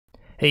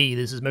Hey,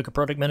 this is Mocha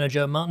Product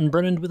Manager Martin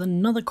Brennan with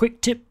another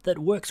quick tip that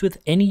works with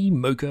any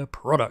Mocha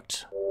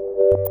product.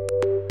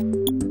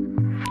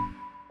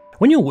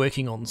 When you're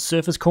working on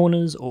surface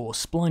corners or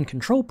spline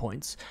control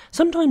points,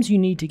 sometimes you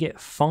need to get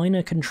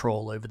finer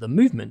control over the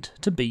movement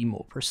to be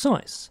more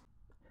precise.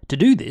 To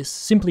do this,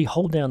 simply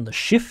hold down the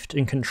Shift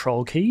and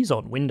Control keys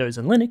on Windows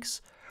and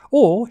Linux,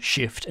 or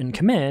Shift and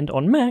Command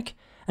on Mac,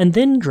 and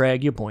then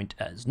drag your point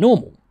as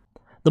normal.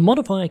 The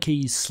modifier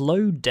keys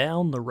slow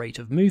down the rate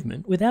of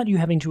movement without you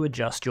having to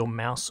adjust your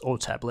mouse or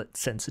tablet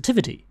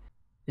sensitivity.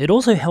 It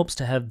also helps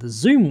to have the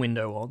zoom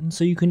window on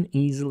so you can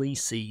easily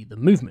see the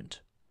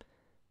movement.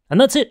 And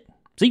that's it!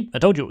 See, I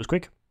told you it was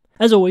quick.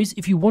 As always,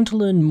 if you want to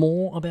learn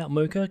more about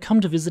Mocha,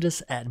 come to visit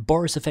us at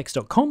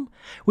borisfx.com,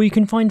 where you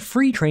can find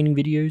free training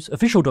videos,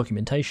 official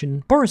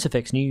documentation, Boris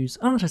FX news,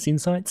 artist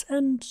insights,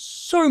 and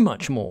so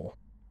much more.